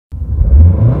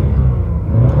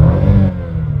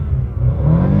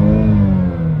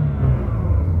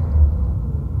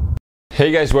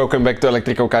Hey guys, welcome back to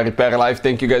Electrical Car Repair Live.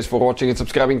 Thank you guys for watching and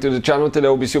subscribing to the channel. Today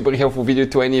will be super helpful video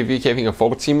to any of you having a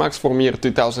Ford C-Max from year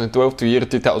 2012 to year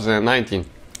 2019.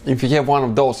 If you have one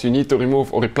of those, you need to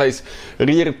remove or replace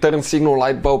rear turn signal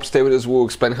light bulb. Stay with us, we'll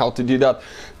explain how to do that.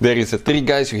 There is a trick,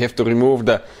 guys. You have to remove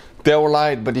the tail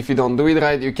light, but if you don't do it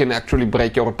right, you can actually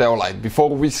break your tail light.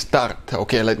 Before we start,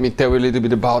 okay, let me tell you a little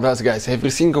bit about us, guys. Every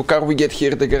single car we get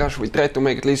here at the garage, we try to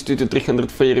make at least 200 to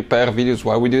 300 free repair videos.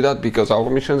 Why we do that? Because our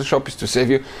mission in the shop is to save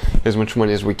you as much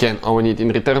money as we can. All we need in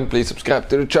return, please subscribe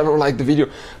to the channel, like the video.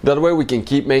 That way we can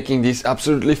keep making these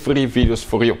absolutely free videos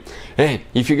for you. And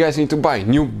if you guys need to buy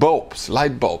new bulbs,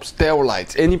 light bulbs, tail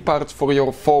lights, any parts for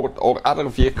your Ford or other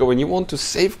vehicle, and you want to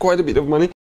save quite a bit of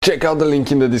money, check out the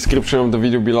link in the description of the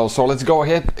video below. So let's go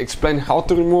ahead, explain how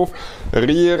to remove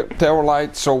rear tail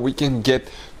light so we can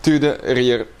get to the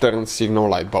rear turn signal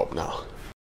light bulb now.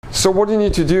 So what you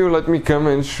need to do, let me come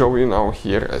and show you now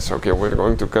here. Okay, we're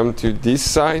going to come to this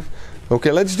side.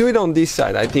 Okay, let's do it on this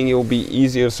side. I think it will be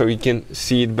easier so you can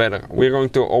see it better. We're going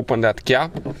to open that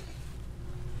cap.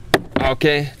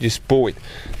 Okay, just pull it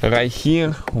right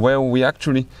here where we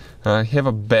actually have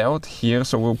a belt here,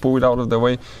 so we'll pull it out of the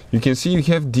way. You can see you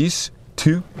have these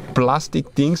two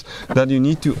plastic things that you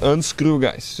need to unscrew,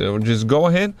 guys. So just go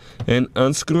ahead and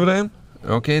unscrew them.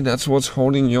 Okay, that's what's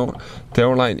holding your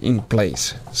tail light in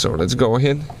place. So let's go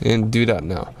ahead and do that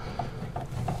now.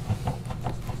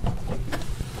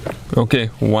 Okay,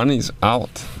 one is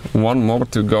out, one more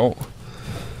to go.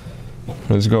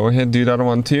 Let's go ahead and do that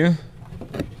one too.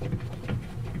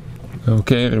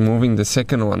 Okay, removing the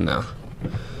second one now.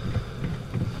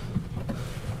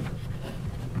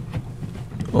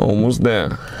 Almost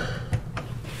there.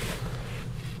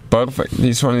 Perfect,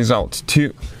 this one is out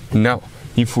too. Now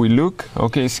if we look,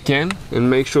 okay, scan and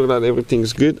make sure that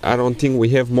everything's good. I don't think we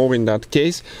have more in that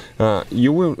case.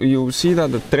 You see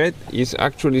that the thread is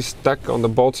actually stuck on the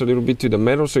bolts a little bit to the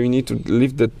metal, so you need to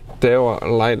lift the tail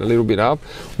light a little bit up.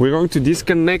 We're going to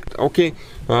disconnect. Okay,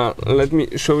 let me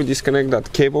show you disconnect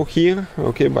that cable here,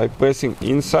 okay, by pressing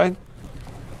inside.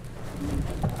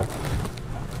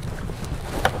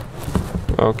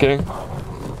 Okay,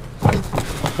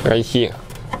 right here.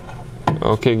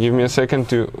 Okay, give me a second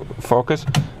to focus.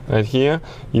 Right here,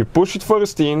 you push it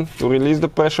first in to release the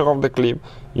pressure of the clip.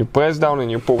 You press down and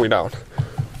you pull it out.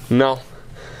 Now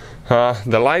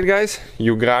the light, guys,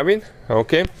 you grab it,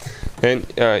 okay, and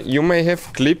you may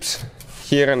have clips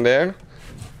here and there.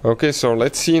 Okay, so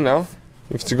let's see now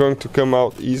if it's going to come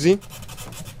out easy.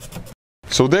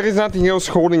 So there is nothing else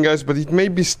holding, guys, but it may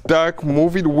be stuck.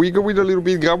 Move it, wiggle it a little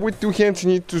bit, grab with two hands.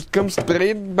 You need to come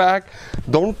straight back.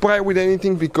 Don't pry with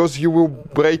anything because you will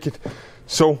break it.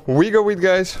 So wiggle it,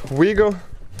 guys, wiggle.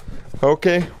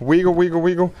 Okay, wiggle, wiggle,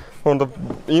 wiggle. On the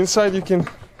inside you can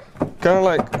kind of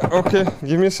like, okay,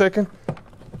 give me a second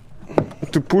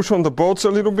to push on the bolts a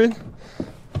little bit.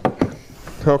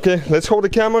 Okay, let's hold the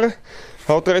camera.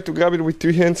 I'll try to grab it with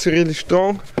two hands really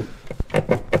strong.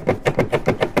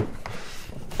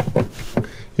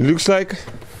 It looks like,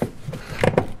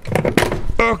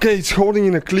 okay, it's holding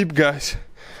in a clip, guys.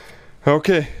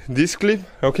 Okay, this clip,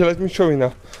 okay, let me show you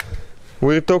now.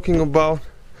 We're talking about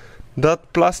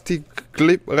that plastic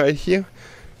clip right here,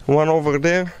 one over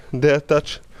there, they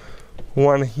attach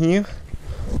one here,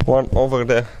 one over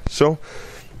there. So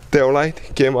tail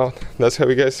light came out. That's how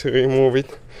you guys remove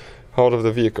it out of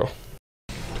the vehicle.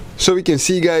 So we can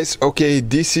see, guys, okay,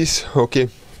 this is okay.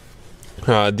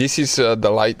 This is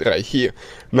the light right here.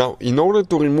 Now, in order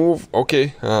to remove,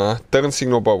 okay, turn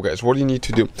signal bulb, guys, what do you need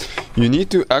to do? You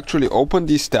need to actually open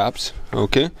these tabs,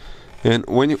 okay, and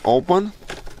when you open,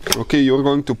 okay, you're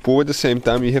going to pull at the same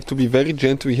time. You have to be very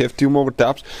gentle. You have two more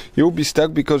tabs. You'll be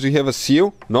stuck because you have a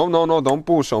seal. No, don't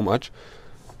pull so much.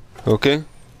 Okay,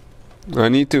 I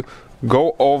need to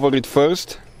go over it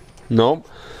first. No,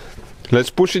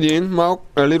 let's push it in now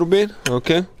a little bit.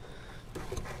 Okay,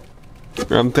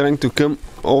 I'm trying to come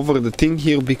over the thing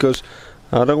here because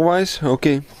otherwise,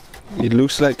 okay, it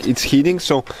looks like it's heating.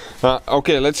 So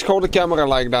okay, let's hold the camera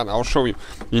like that. I'll show you.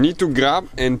 You need to grab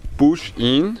and push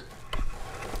in,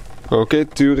 okay,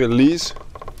 to release,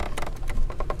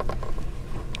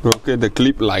 okay, the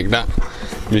clip like that,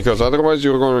 because otherwise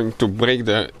you're going to break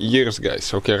the ears,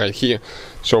 guys. Okay, right here.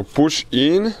 So push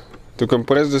in to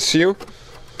compress the seal,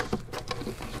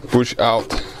 push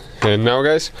out, and now,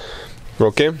 guys,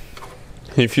 okay,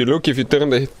 if you look, if you turn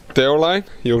the tail light,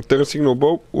 your turn signal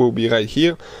bulb will be right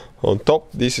here on top.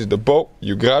 This is the bulb.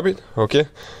 You grab it. Okay,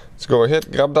 let's go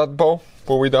ahead, grab that bulb,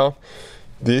 pull it out.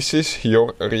 This is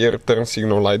your rear turn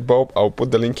signal light bulb. I'll put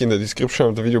the link in the description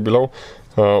of the video below,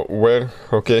 where,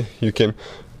 okay, you can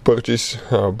purchase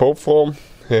bulb from,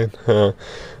 and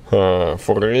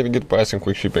for a really good price and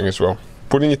quick shipping as well.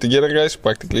 Putting it together, guys,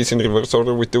 practically is in reverse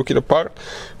order. We took it apart.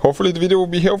 Hopefully the video will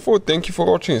be helpful. Thank you for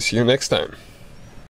watching. See you next time.